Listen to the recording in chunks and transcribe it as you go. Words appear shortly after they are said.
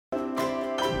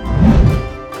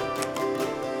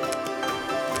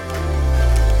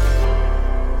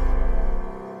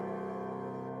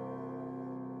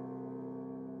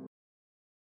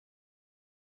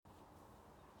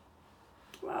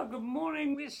Good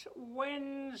morning this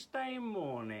Wednesday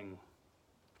morning.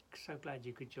 So glad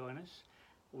you could join us.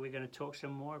 We're going to talk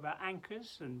some more about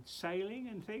anchors and sailing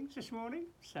and things this morning.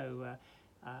 So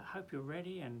hope you're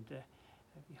ready and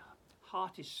your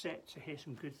heart is set to hear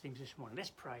some good things this morning.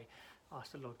 Let's pray.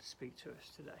 Ask the Lord to speak to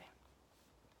us today.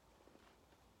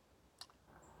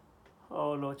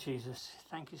 Oh Lord Jesus,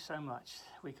 thank you so much.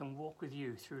 We can walk with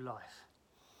you through life.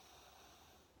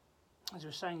 As we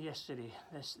were saying yesterday,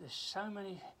 there's so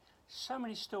many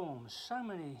storms, so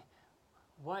many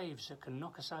waves that can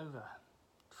knock us over.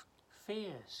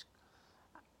 Fears,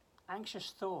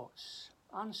 anxious thoughts,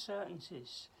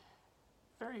 uncertainties,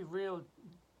 very real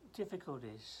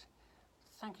difficulties.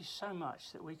 Thank you so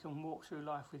much that we can walk through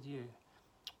life with you.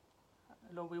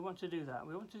 Lord, we want to do that.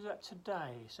 We want to do that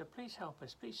today. So please help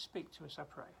us. Please speak to us, I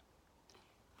pray.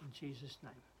 In Jesus'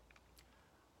 name.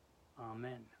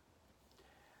 Amen.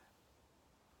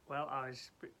 Well, I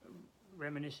was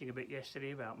reminiscing a bit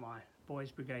yesterday about my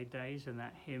Boys Brigade days and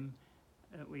that hymn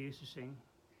that we used to sing.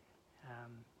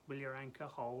 Will your anchor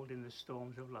hold in the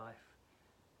storms of life?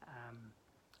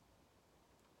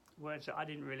 Words that I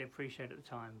didn't really appreciate at the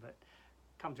time, but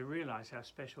come to realise how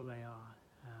special they are.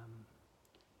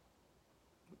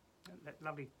 That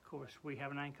lovely chorus, we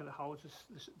have an anchor that holds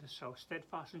the soul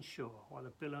steadfast and sure while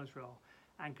the billows roll,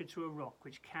 anchored to a rock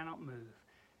which cannot move,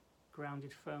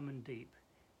 grounded firm and deep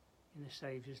in the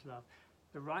Saviour's love.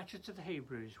 The writer to the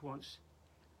Hebrews wants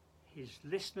his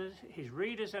listeners, his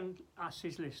readers and us,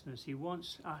 his listeners, he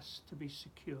wants us to be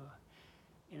secure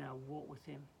in our walk with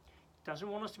him. He doesn't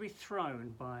want us to be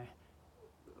thrown by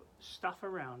stuff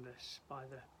around us, by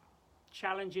the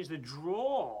challenges, the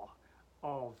draw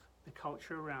of the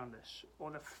culture around us,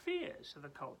 or the fears of the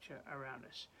culture around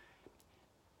us.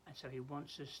 And so he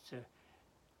wants us to,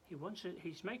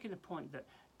 he's making the point that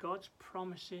God's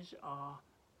promises are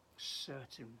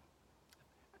certain,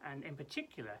 and in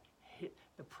particular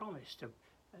the promise to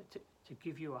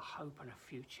give you a hope and a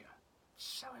future.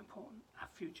 So important, a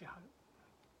future hope.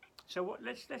 So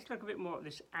let's look a bit more at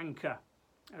this anchor.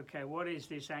 Okay, what is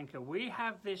this anchor? We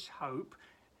have this hope,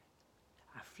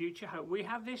 a future hope. We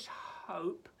have this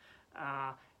hope,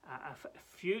 a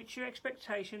future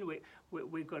expectation.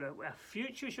 We've got a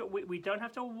future. We don't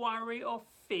have to worry or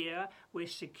fear. We're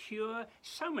secure.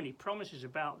 So many promises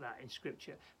about that in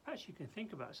Scripture. Perhaps you can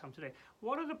think about some today.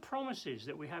 What are the promises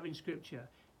that we have in Scripture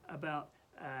about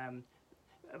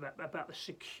the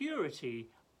security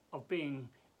of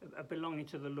belonging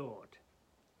to the Lord?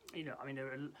 You know, I mean,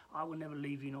 I will never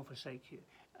leave you nor forsake you.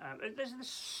 There's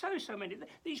so many.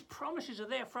 These promises are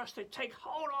there for us to take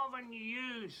hold of and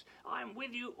use. I am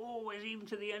with you always, even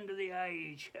to the end of the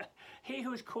age. He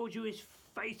who has called you is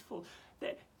faithful.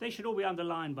 They should all be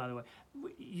underlined, by the way.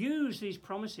 Use these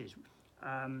promises.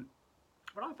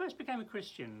 When I first became a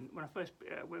Christian, when I first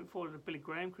went forward to the Billy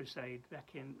Graham crusade back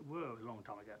in, a long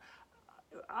time ago,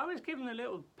 I was given a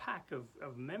little pack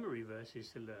of memory verses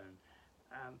to learn.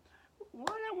 Why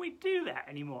don't we do that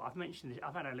anymore? I've mentioned this.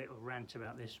 I've had a little rant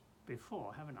about this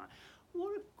before, haven't I?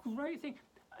 What a great thing!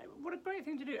 What a great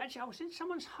thing to do. Actually, I was in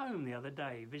someone's home the other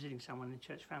day, visiting someone in the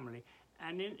church family,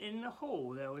 and in the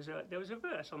hall there was a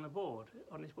verse on this board,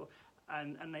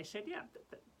 and they said, yeah,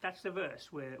 that's the verse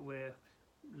we're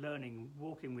learning,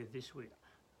 walking with this week.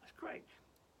 That's great.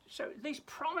 So these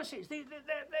promises,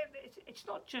 it's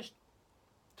not just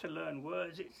to learn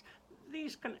words.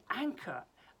 These can anchor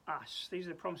us. These are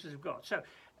the promises of God. So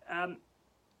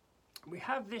we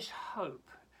have this hope,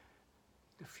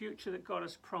 the future that God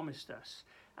has promised us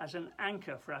as an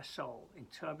anchor for our soul in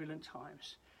turbulent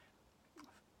times,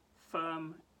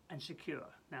 firm and secure.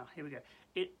 Now here we go.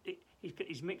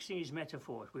 He's mixing his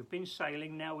metaphors. We've been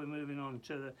sailing, now we're moving on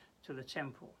to the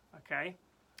temple. Okay,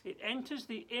 it enters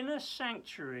the inner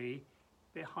sanctuary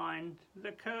behind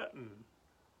the curtain.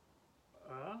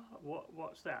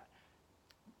 What's that?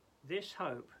 This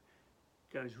hope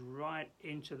goes right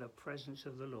into the presence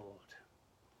of the Lord.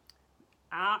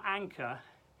 Our anchor,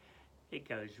 it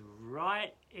goes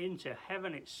right into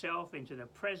heaven itself, into the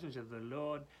presence of the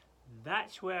Lord.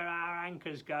 That's where our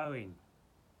anchor's going.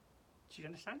 Do you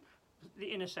understand? The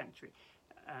inner sanctuary.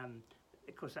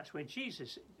 Of course, that's where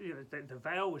Jesus, the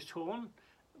veil was torn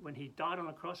when he died on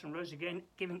the cross and rose again,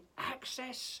 giving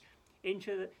access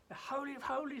into the Holy of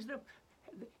Holies,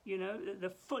 the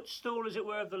footstool, as it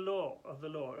were, of the law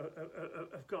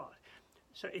of God.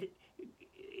 So it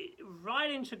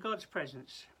right into God's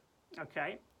presence.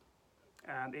 Okay,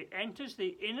 it enters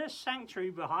the inner sanctuary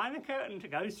behind the curtain,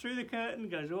 goes through the curtain,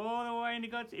 goes all the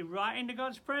way right into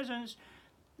God's presence,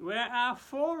 where our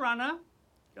forerunner,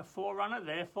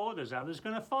 therefore there's others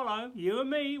going to follow, you and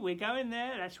me, we go in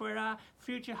there. That's where our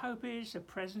future hope is, the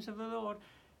presence of the Lord.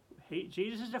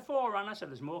 Jesus is the forerunner, so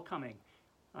there's more coming.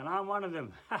 And I'm one of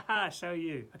them. So are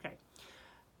you. Okay.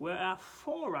 Where our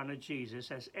forerunner, Jesus,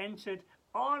 has entered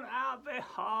on our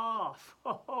behalf.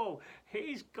 Oh,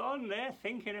 he's gone there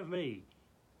thinking of me.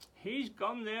 He's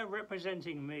gone there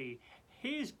representing me.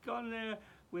 He's gone there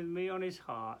with me on his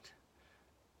heart,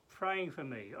 praying for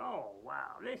me. Oh,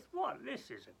 wow.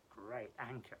 This is a great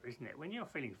anchor, isn't it? When you're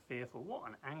feeling fearful, what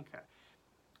an anchor.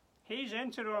 He's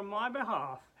entered on my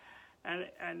behalf,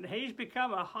 and he's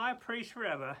become a high priest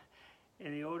forever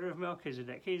in the order of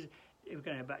Melchizedek. We're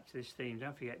going to go back to this theme.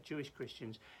 Don't forget, Jewish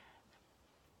Christians.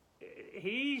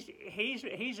 He's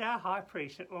our high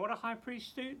priest. What do high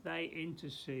priests do? They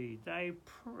intercede. They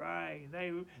pray.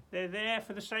 They're there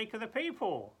for the sake of the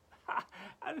people.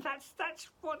 And that's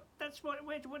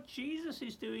what Jesus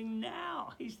is doing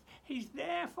now. He's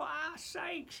there for our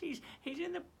sakes. He's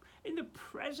in the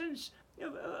presence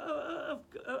of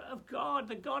God,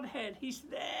 the Godhead. He's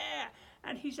there,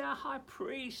 and he's our high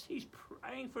priest. He's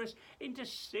praying for us,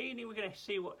 interceding. We're going to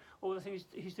see what all the things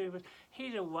he's doing for us.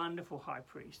 He's a wonderful high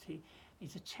priest.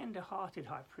 He's a tender-hearted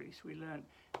high priest. We learned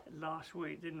last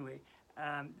week, didn't we?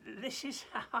 This is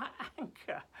our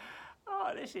anchor.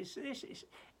 Oh, this is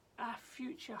our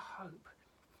future hope.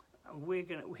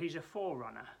 He's a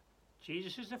forerunner.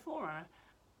 Jesus is the forerunner.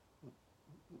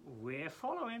 We're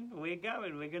following. We're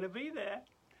going. We're going to be there.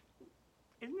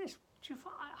 Isn't this?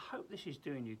 I hope this is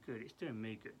doing you good. It's doing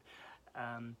me good.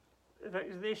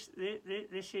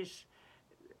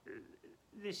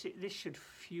 This should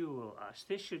fuel us.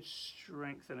 This should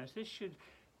strengthen us. This should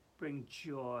bring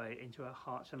joy into our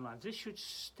hearts and lives. This should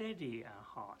steady our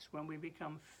hearts when we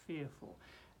become fearful.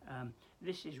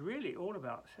 This is really all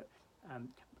about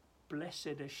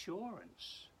blessed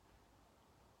assurance.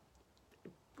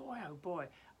 Boy, oh boy,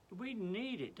 we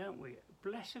need it, don't we?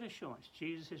 Blessed assurance,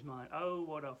 Jesus is mine. Oh,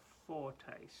 what a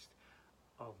foretaste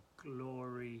of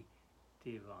glory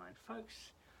divine,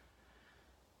 folks.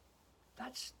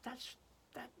 That's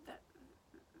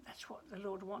what the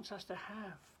Lord wants us to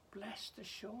have. Blessed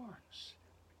assurance.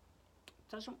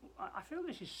 I feel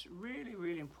this is really,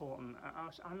 really important.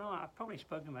 I know I've probably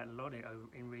spoken about it a lot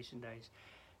in recent days.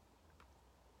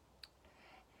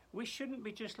 We shouldn't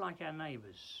be just like our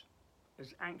neighbours,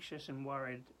 as anxious and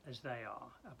worried as they are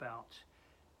about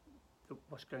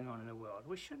what's going on in the world.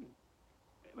 We shouldn't.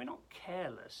 We're not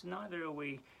careless. Neither are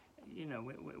we. You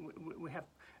know, we have,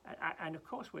 and of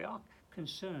course we are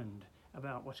concerned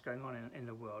about what's going on in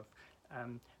the world.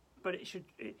 But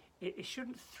it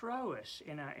shouldn't throw us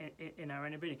in our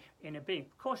inner being.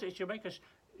 Of course, it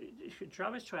should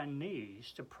drive us to our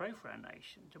knees to pray for our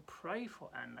nation, to pray for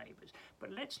our neighbours.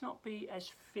 But let's not be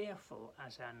as fearful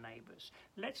as our neighbours.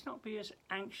 Let's not be as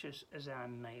anxious as our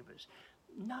neighbours.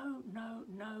 No.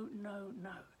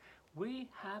 We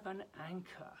have an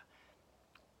anchor.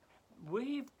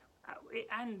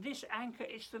 And this anchor,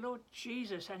 it's the Lord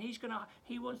Jesus, and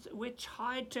we're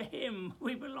tied to him.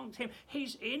 We belong to him.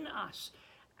 He's in us,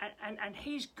 and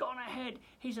he's gone ahead.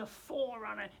 He's a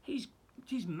forerunner. He's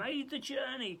made the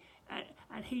journey,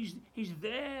 and he's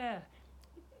there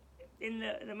in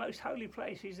the most holy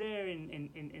place. He's there in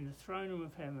the throne room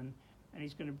of heaven, and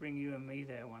he's going to bring you and me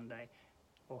there one day,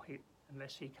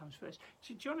 unless he comes first.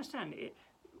 Do you understand?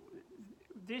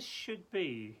 This should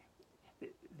be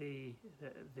the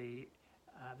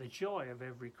joy of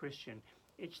every Christian.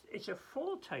 It's a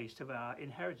foretaste of our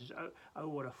inheritance. Oh,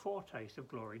 what a foretaste of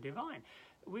glory divine.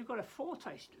 We've got a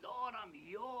foretaste. Lord, I'm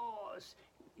yours.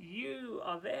 You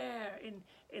are there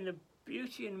in the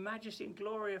beauty and majesty and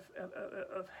glory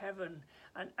of heaven,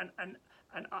 and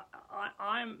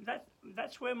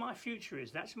that's where my future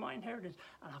is. That's my inheritance,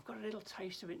 and I've got a little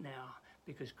taste of it now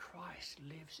because Christ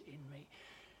lives in me.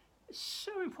 It's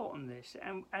so important, this,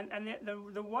 and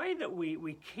the way that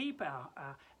we keep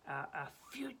our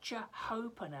future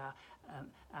hope and our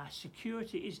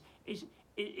security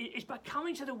is by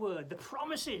coming to the Word, the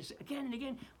promises. Again and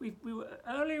again, we were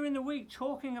earlier in the week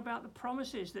talking about the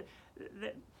promises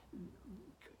that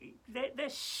they're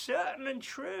certain and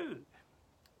true.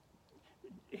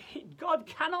 God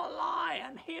cannot lie,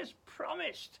 and He has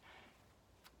promised.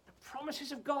 The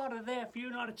promises of God are there for you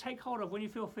and I to take hold of when you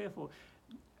feel fearful.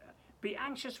 Be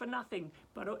anxious for nothing,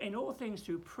 but in all things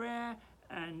through prayer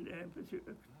and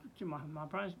my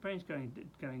brain's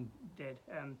going dead.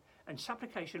 And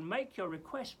supplication, make your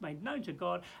requests made known to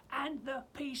God, and the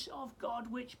peace of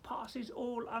God, which passes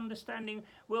all understanding,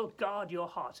 will guard your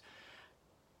hearts.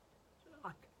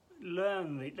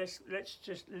 Learn.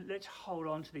 Let's hold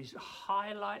on to these.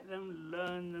 Highlight them,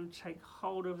 learn them, take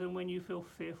hold of them when you feel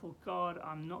fearful. God,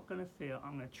 I'm not going to fear.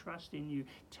 I'm going to trust in you.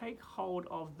 Take hold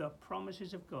of the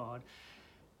promises of God.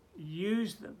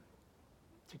 Use them.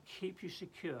 to keep you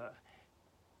secure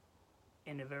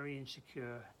in a very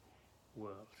insecure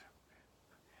world.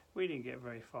 We didn't get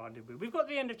very far, did we? We've got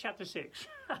the end of chapter 6.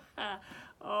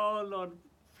 Oh, Lord,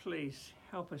 please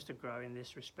help us to grow in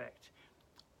this respect,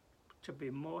 to be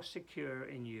more secure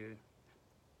in you,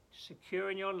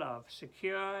 secure in your love,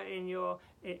 secure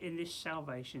in this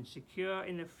salvation, secure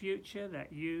in the future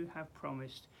that you have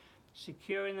promised,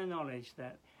 secure in the knowledge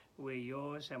that we're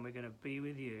yours and we're going to be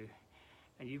with you,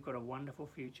 and you've got a wonderful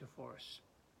future for us.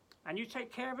 And you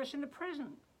take care of us in the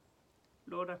present.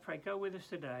 Lord, I pray, go with us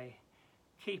today.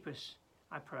 Keep us,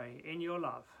 I pray, in your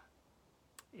love.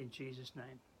 In Jesus'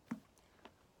 name.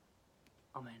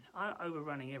 Amen. I'm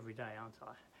overrunning every day, aren't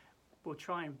I? We'll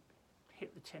try and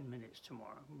hit the 10 minutes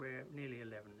tomorrow. We're nearly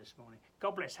 11 this morning.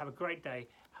 God bless. Have a great day.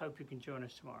 Hope you can join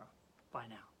us tomorrow. Bye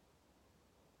now.